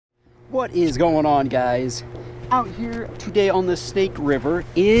What is going on, guys? Out here today on the Snake River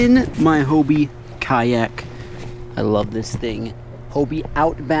in my Hobie kayak. I love this thing. Hobie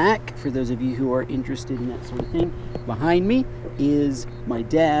Outback, for those of you who are interested in that sort of thing. Behind me is my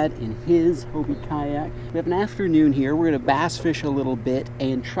dad in his Hobie kayak. We have an afternoon here. We're gonna bass fish a little bit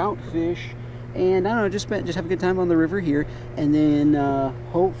and trout fish, and I don't know, just have a good time on the river here. And then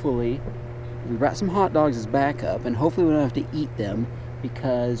hopefully we brought some hot dogs as backup, and hopefully we don't have to eat them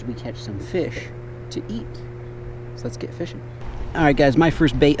because we catch some fish to eat. So let's get fishing. All right, guys, my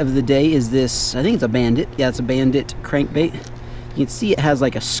first bait of the day is this. I think it's a bandit. Yeah, it's a bandit crankbait. You can see it has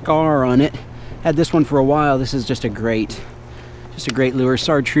like a scar on it. Had this one for a while. This is just a great lure.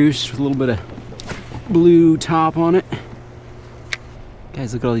 Chartreuse with a little bit of blue top on it.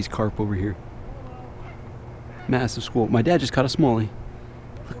 Guys, look at all these carp over here. Massive school. My dad just caught a smallie.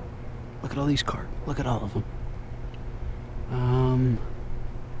 Look at all these carp. Look at all of them. I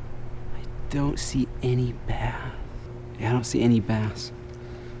don't see any bass. Yeah, I don't see any bass.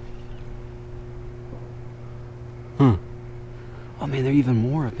 Huh. Oh man, there are even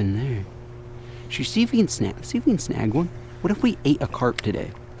more up in there. Should we see if we can snag one? What if we ate a carp today?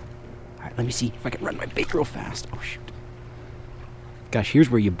 All right, let me see if I can run my bait real fast. Oh shoot. Gosh, here's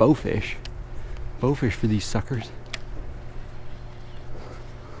where you bowfish. Bowfish for these suckers.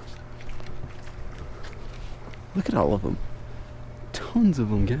 Look at all of them. Tons of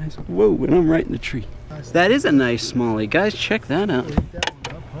them, guys. Whoa, and I'm right in the tree. That is a nice smallie. Guys, check that out.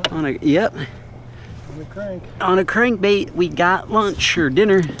 On a, yep. On a crankbait, we got lunch or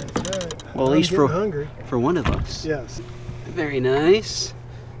dinner. Well, at least for one of us. Yes. Very nice.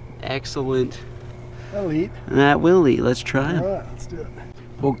 Excellent. That'll eat. That will eat. Let's try them. All right, let's do it.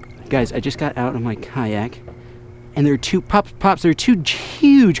 Well, guys, I just got out of my kayak, and there are two pops. There are two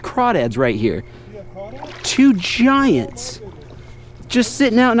huge crawdads right here. Two giants. Just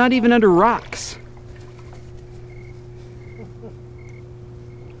sitting out, not even under rocks.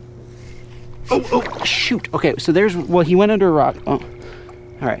 Oh, shoot. Okay, so there's, well, he went under a rock. Oh,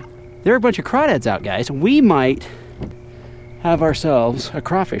 all right. There are a bunch of crawdads out, guys. We might have ourselves a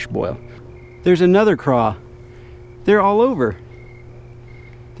crawfish boil. There's another craw. They're all over.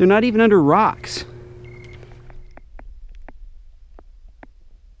 They're not even under rocks.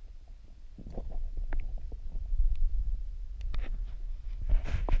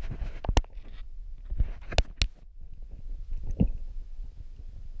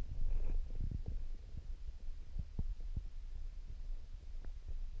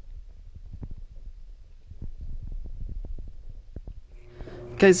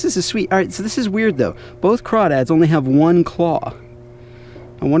 Guys, this is sweet. All right, so this is weird though. Both crawdads only have one claw.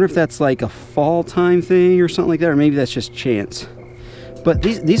 I wonder if that's like a fall time thing or something like that, or maybe that's just chance. But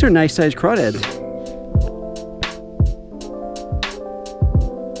these are nice sized crawdads.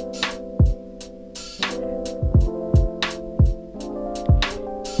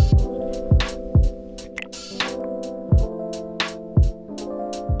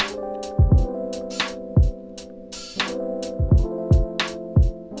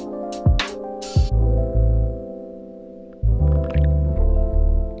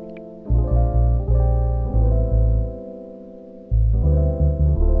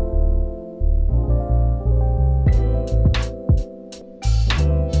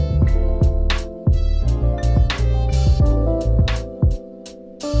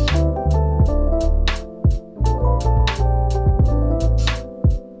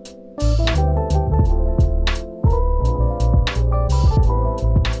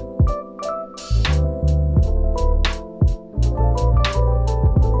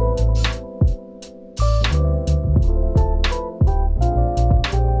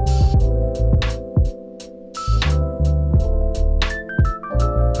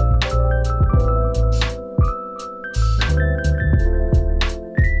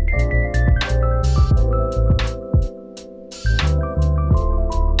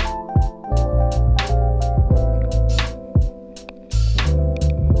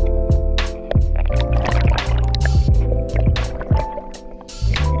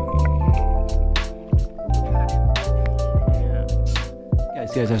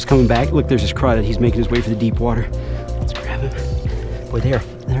 Guys, I was coming back. Look, there's this crawdad. He's making his way for the deep water. Let's grab him. Boy,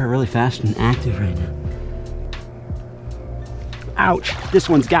 they're really fast and active right now. Ouch! This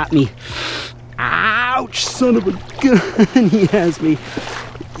one's got me. Ouch! Son of a gun! He has me.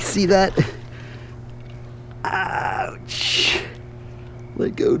 See that? Ouch!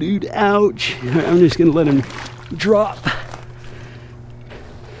 Let go, dude. Ouch! I'm just gonna let him drop.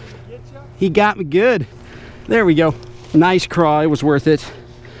 He got me good. There we go. Nice craw. It was worth it.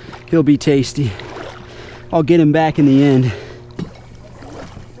 He'll be tasty. I'll get him back in the end.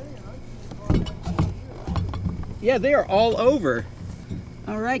 Yeah, they are all over.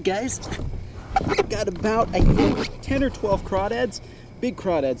 All right, guys. Got about, I think, 10 or 12 crawdads. Big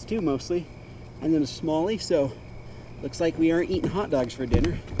crawdads too, mostly. And then a smallie, so looks like we aren't eating hot dogs for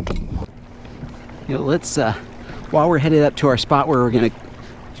dinner. You know, let's, while we're headed up to our spot where we're gonna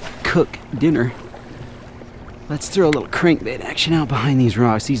cook dinner, let's throw a little crankbait action out behind these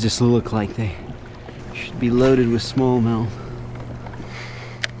rocks. These just look like they should be loaded with smallmouth.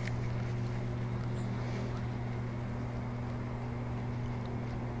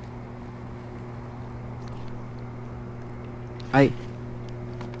 I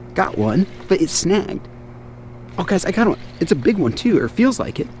got one, but it's snagged. Oh guys, I got one. It's a big one too, or feels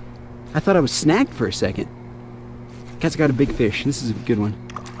like it. I thought I was snagged for a second. Guys, I got a big fish. This is a good one.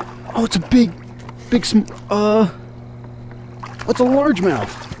 Oh, it's a big, it's a largemouth.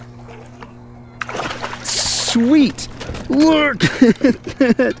 Sweet. Look at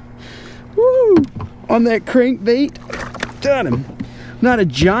that. Woo! On that crankbait. Got him. Not a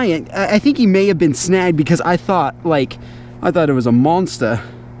giant. I think he may have been snagged because I thought it was a monster.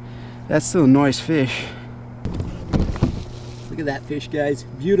 That's still a nice fish. Look at that fish, guys.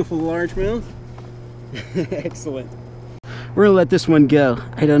 Beautiful largemouth. Excellent. We're gonna let this one go.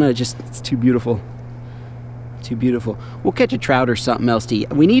 I don't know, it's too beautiful. Too beautiful. We'll catch a trout or something else to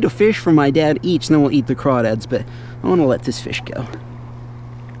eat. We need a fish for my dad each, and then we'll eat the crawdads, but I wanna let this fish go.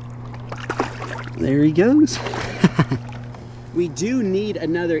 There he goes. We do need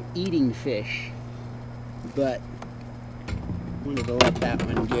another eating fish, but I wanted to let that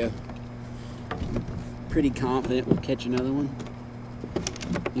one go. I'm pretty confident we'll catch another one.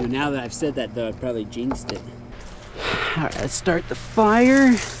 You know, now that I've said that though, I've probably jinxed it. All right, let's start the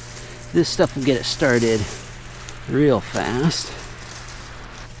fire. This stuff will get it started real fast.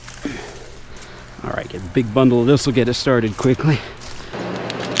 All right, get a big bundle of this will get it started quickly.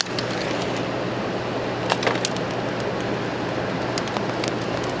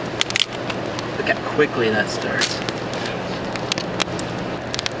 Look how quickly that starts.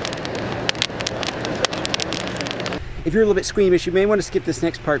 If you're a little bit squeamish, you may want to skip this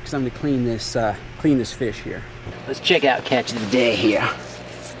next part because I'm going to clean this fish here. Let's check out catch of the day here.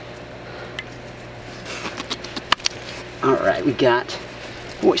 All right, we got,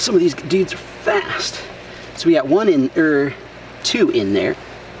 boy, some of these dudes are fast. So we got two in there.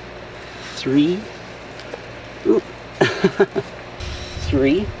 3, oop,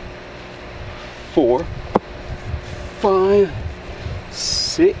 3, 4, 5,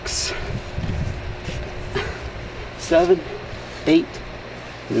 6, 7, 8,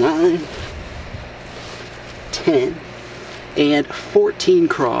 9, 10, and 14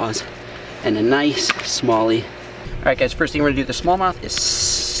 craws, and a nice smallie. All right, guys, first thing we're gonna do with the smallmouth is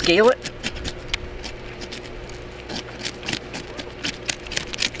scale it.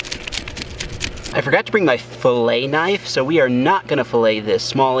 I forgot to bring my fillet knife, so we are not gonna fillet this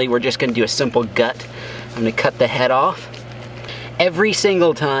smallie. We're just gonna do a simple gut. I'm gonna cut the head off. Every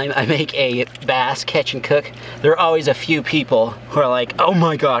single time I make a bass catch and cook, there are always a few people who are like, oh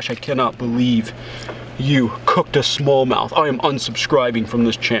my gosh, I cannot believe you cooked a smallmouth. I am unsubscribing from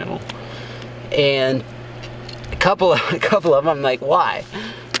this channel. And a couple of them, I'm like, why?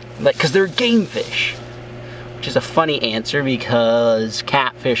 Like, because they're game fish. Which is a funny answer because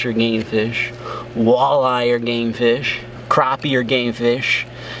catfish are game fish, walleye are game fish, crappie are game fish,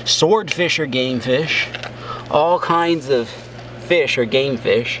 swordfish are game fish, all kinds of fish are game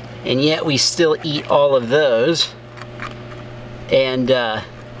fish, and yet we still eat all of those. And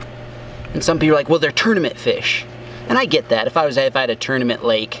some people are like, well, they're tournament fish. And I get that. If I had a tournament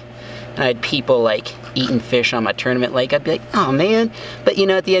lake and I had people like eating fish on my tournament lake, I'd be like, oh man. But you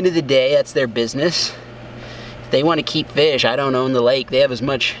know, at the end of the day, that's their business. If they want to keep fish, I don't own the lake. They have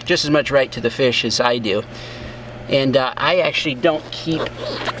just as much right to the fish as I do. And I actually don't keep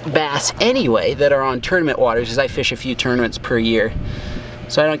bass anyway that are on tournament waters, because I fish a few tournaments per year.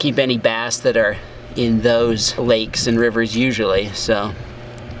 So I don't keep any bass that are in those lakes and rivers usually. So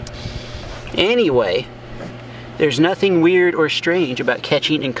anyway, there's nothing weird or strange about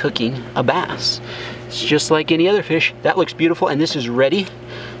catching and cooking a bass. It's just like any other fish. That looks beautiful, and this is ready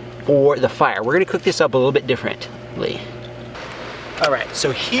for the fire. We're gonna cook this up a little bit differently. All right,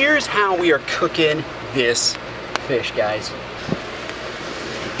 so here's how we are cooking this fish, guys.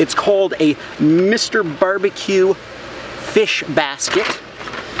 It's called a Mr. Barbecue fish basket.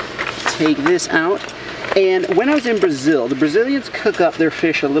 Take this out. And when I was in Brazil, the Brazilians cook up their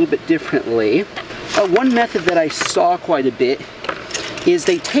fish a little bit differently. One method that I saw quite a bit is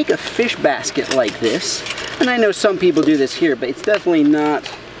they take a fish basket like this. And I know some people do this here, but it's definitely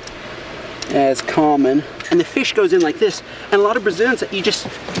not as common. and the fish goes in like this. And a lot of Brazilians, you just,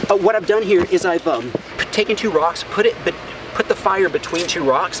 what I've done here is I've taken 2 rocks, put the fire between 2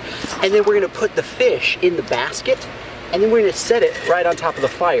 rocks, and then we're gonna put the fish in the basket, and then we're gonna set it right on top of the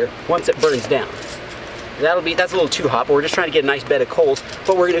fire once it burns down. That's a little too hot, but we're just trying to get a nice bed of coals,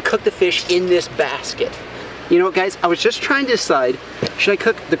 but we're gonna cook the fish in this basket. You know what, guys, I was just trying to decide, should I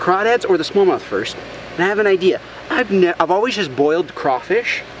cook the crawdads or the smallmouth first? And I have an idea. I've always just boiled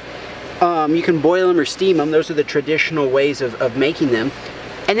crawfish. You can boil them or steam them. Those are the traditional ways of making them.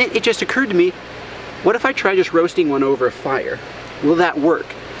 And then it just occurred to me, what if I try just roasting one over a fire? Will that work?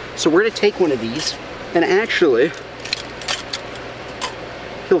 So we're gonna take one of these, and actually,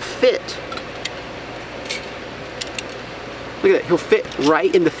 he'll fit. Look at that, he'll fit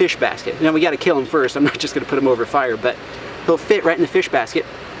right in the fish basket. Now we gotta kill him first. I'm not just gonna put him over fire, but he'll fit right in the fish basket.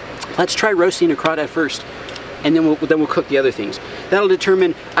 Let's try roasting a crawdad first, and then we'll cook the other things. That'll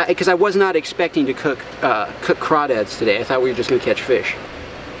determine, because I was not expecting to cook crawdads today. I thought we were just gonna catch fish.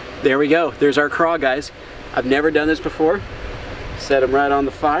 There we go, there's our craw, guys. I've never done this before. Set him right on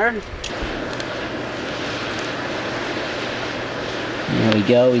the fire. There we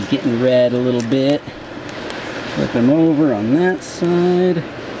go, he's getting red a little bit. Flip him over on that side.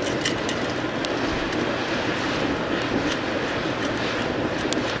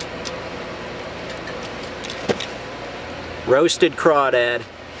 Roasted crawdad.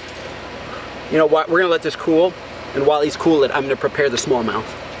 You know what, we're gonna let this cool, and while he's cooling, I'm gonna prepare the smallmouth.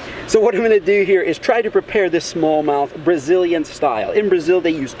 So what I'm gonna do here is try to prepare this smallmouth Brazilian style. In Brazil,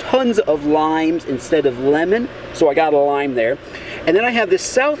 they use tons of limes instead of lemon, so I got a lime there. And then I have this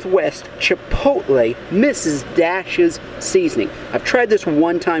Southwest Chipotle Mrs. Dash's seasoning. I've tried this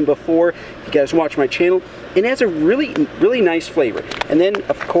one time before, if you guys watch my channel, and it has a really, really nice flavor. And then,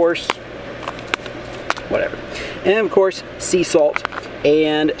 of course, whatever. And of course, sea salt.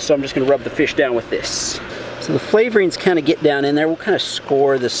 And so I'm just gonna rub the fish down with this. So the flavorings kind of get down in there. We'll kind of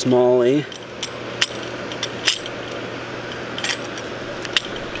score the smallie.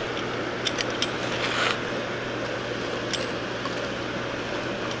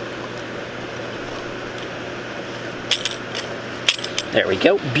 There we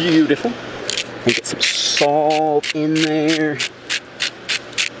go, beautiful. And get some salt in there.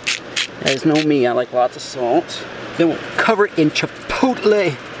 As know me, I like lots of salt. Then we'll cover it in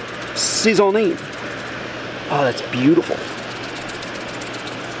chipotle seasoning. Oh, that's beautiful.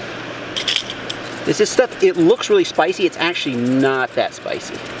 This is stuff, it looks really spicy. It's actually not that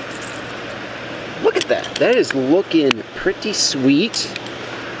spicy. Look at that. That is looking pretty sweet.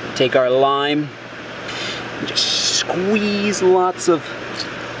 Take our lime and just squeeze lots of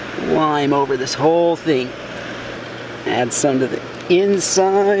lime over this whole thing. Add some to the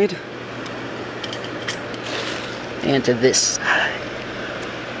inside and to this side.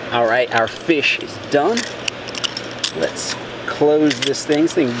 All right, our fish is done. Let's close this thing.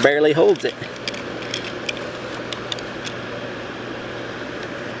 This thing barely holds it.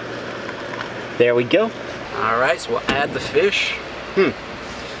 There we go. All right, so we'll add the fish.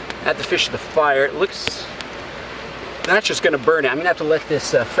 Add the fish to the fire. It looks, that's just gonna burn it. I'm gonna have to let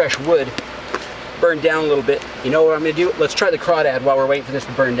this fresh wood burn down a little bit. You know what I'm gonna do? Let's try the crawdad while we're waiting for this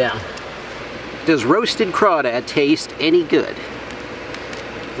to burn down. Does roasted crawdad taste any good?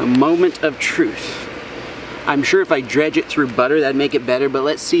 The moment of truth. I'm sure if I dredge it through butter, that'd make it better, but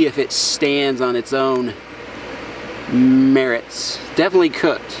let's see if it stands on its own merits. Definitely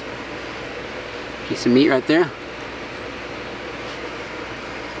cooked. Piece of meat right there.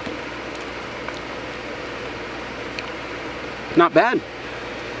 Not bad.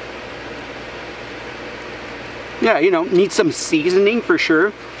 Yeah, you know, needs some seasoning for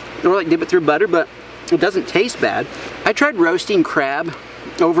sure. Or like dip it through butter, but it doesn't taste bad. I tried roasting crab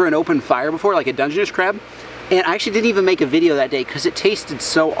over an open fire before, like a Dungeness crab, and I actually didn't even make a video that day because it tasted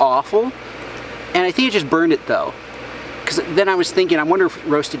so awful, and I think it just burned it though. Because then I was thinking, I wonder if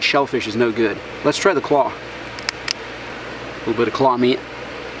roasted shellfish is no good. Let's try the claw. A little bit of claw meat.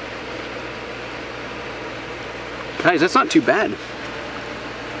 Guys, that's not too bad.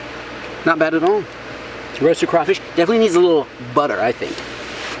 Not bad at all. Roasted crawfish definitely needs a little butter, I think.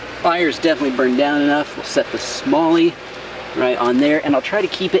 Fire's definitely burned down enough. We'll set the smallie right on there, and I'll try to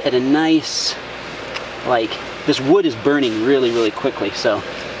keep it at a nice, like, this wood is burning really, really quickly, so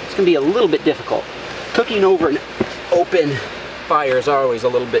it's gonna be a little bit difficult. Cooking over an open fire is always a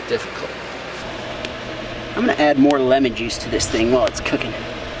little bit difficult. I'm gonna add more lemon juice to this thing while it's cooking.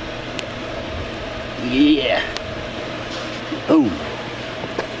 Yeah. Boom.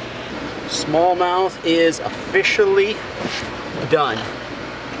 Smallmouth is officially done.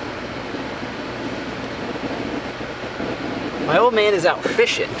 My old man is out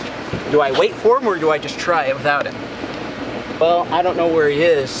fishing. Do I wait for him or do I just try it without him? Well, I don't know where he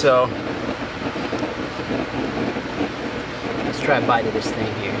is, so let's try a bite of this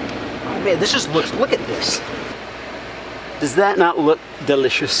thing here. Oh man, this just looks, look at this. Does that not look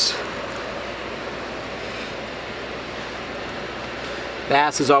delicious?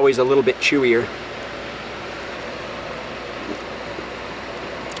 Bass is always a little bit chewier.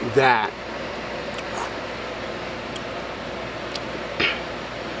 That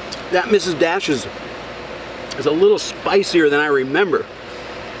Mrs. Dash's is a little spicier than I remember.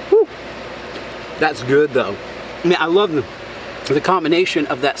 Whew. That's good though. I mean, I love the combination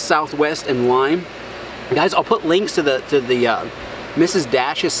of that Southwest and lime. Guys, I'll put links to the Mrs.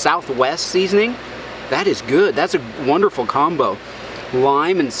 Dash's Southwest seasoning. That is good. That's a wonderful combo.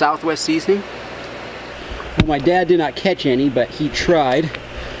 Lime and Southwest seasoning. Well, my dad did not catch any, but he tried.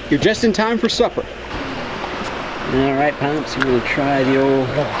 You're just in time for supper. All right, Pops, you're gonna try the old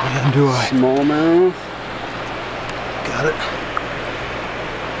smallmouth. Got it.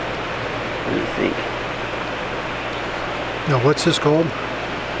 What do you think? Now, what's this called?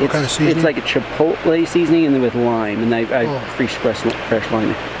 What kind of seasoning? It's like a chipotle seasoning and then with lime, and I fresh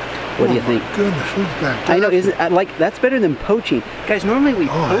lime. What do you think? Goodness, who's back? I know, isn't like that's better than poaching, guys? Normally we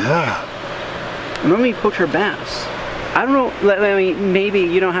poach. Yeah. Normally we poach our bass. I don't know. I mean, maybe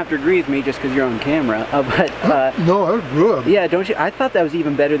you don't have to agree with me just because you're on camera, but no, that's good. Yeah, don't you? I thought that was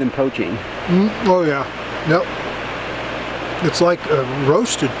even better than poaching. Oh yeah. Yep. It's like a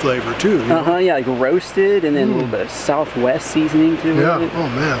roasted flavor too. You know? Yeah, like roasted, and then a little bit of Southwest seasoning to it. Yeah. Oh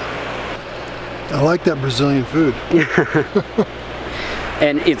man. I like that Brazilian food.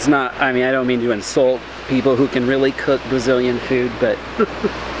 And it's not. I mean, I don't mean to insult people who can really cook Brazilian food, but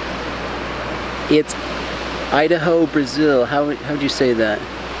it's Idaho, Brazil. How'd you say that?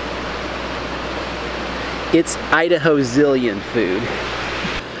 It's Idahozilian food.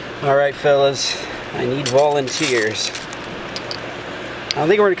 All right, fellas, I need volunteers. I don't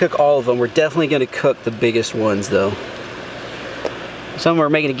think we're gonna cook all of them. We're definitely gonna cook the biggest ones, though. Some are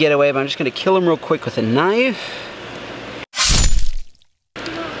making a getaway, but I'm just gonna kill them real quick with a knife.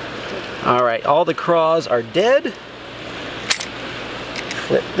 All right, all the craws are dead.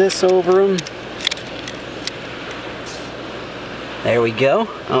 Flip this over them. There we go.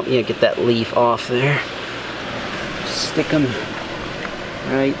 Oh, yeah, get that leaf off there. Stick them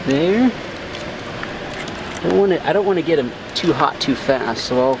right there. I don't want to get them too hot too fast,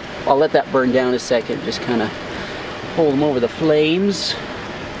 so I'll let that burn down a second. Just kind of hold them over the flames.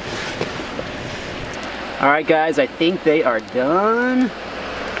 All right, guys, I think they are done.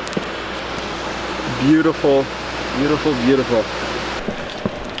 Beautiful, beautiful, beautiful.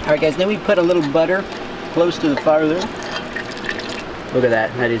 All right, guys, then we put a little butter close to the fire there. Look at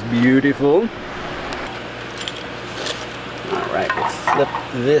that, that is beautiful. All right, we'll flip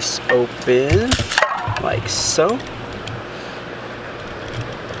this open like so.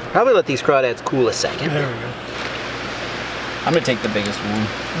 Probably let these crawdads cool a second. There we go. I'm gonna take the biggest one.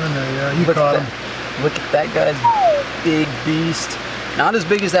 I know, yeah, you caught him. Look at that guy's big beast. Not as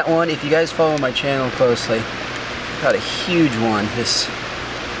big as that one. If you guys follow my channel closely, got a huge one this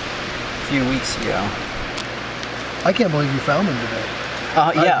few weeks ago. I can't believe you found them today.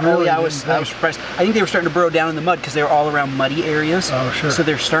 Yeah, really I was surprised. I think they were starting to burrow down in the mud because they were all around muddy areas. Oh, sure. So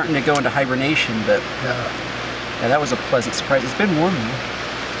they're starting to go into hibernation, but yeah, that was a pleasant surprise. It's been warm though.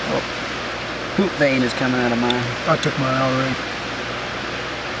 Oh, poop vein is coming out of mine. I took mine already.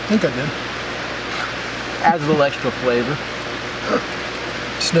 I think I did. Adds a little extra flavor.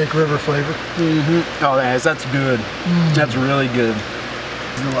 Snake River flavor. Mm-hmm. Oh, that's good. That's really good.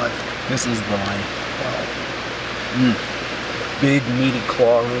 Your life. This is the life. Wow. Big meaty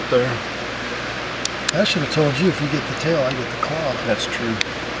claw right there. I should have told you, if you get the tail, I get the claw. That's true.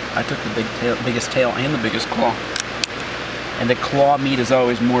 I took the biggest tail and the biggest claw. And the claw meat is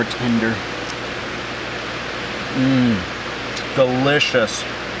always more tender. Delicious.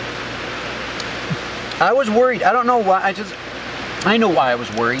 I was worried. I don't know why. I know why I was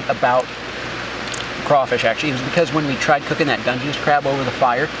worried about crawfish, actually. It was because when we tried cooking that Dungeness crab over the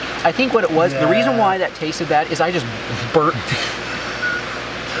fire, I think what it was, the reason why that tasted bad is I just burnt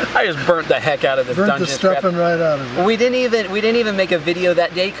the heck out of this Dungeness crab. Burnt the stuffing right out of it. We didn't even make a video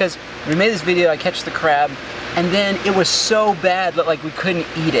that day because we made this video, I catch the crab, and then it was so bad that like we couldn't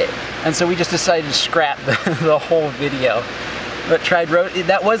eat it. And so we just decided to scrap the whole video. But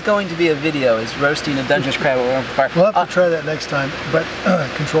that was going to be a video, is roasting a Dungeness crab over fire. We'll have to try that next time, but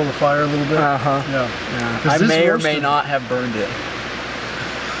control the fire a little bit. Yeah. I may or may not have burned it.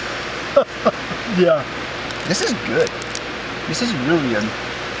 Yeah. This is good. This is really good.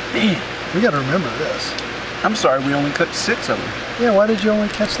 Man. We got to remember this. I'm sorry, we only cooked 6 of them. Yeah, why did you only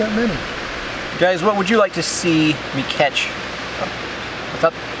catch that many? Guys, what would you like to see me catch?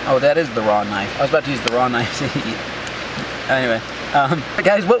 Oh, that is the raw knife. I was about to use the raw knife to eat. Anyway,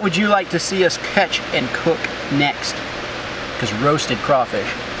 guys, what would you like to see us catch and cook next? Because roasted crawfish.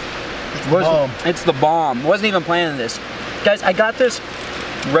 It's the bomb. Wasn't even planning this. Guys, I got this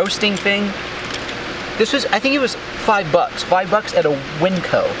roasting thing. This was, I think it was $5. $5 at a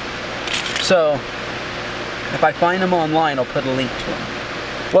Winco. So, if I find them online, I'll put a link to them.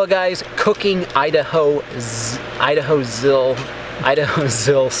 Well guys, cooking Idahozil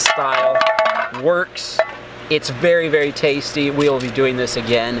style works. It's very, very tasty. We will be doing this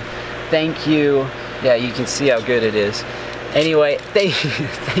again. Thank you. Yeah, you can see how good it is. Anyway,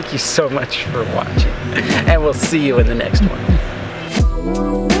 thank you so much for watching. And we'll see you in the next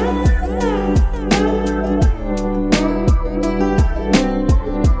one.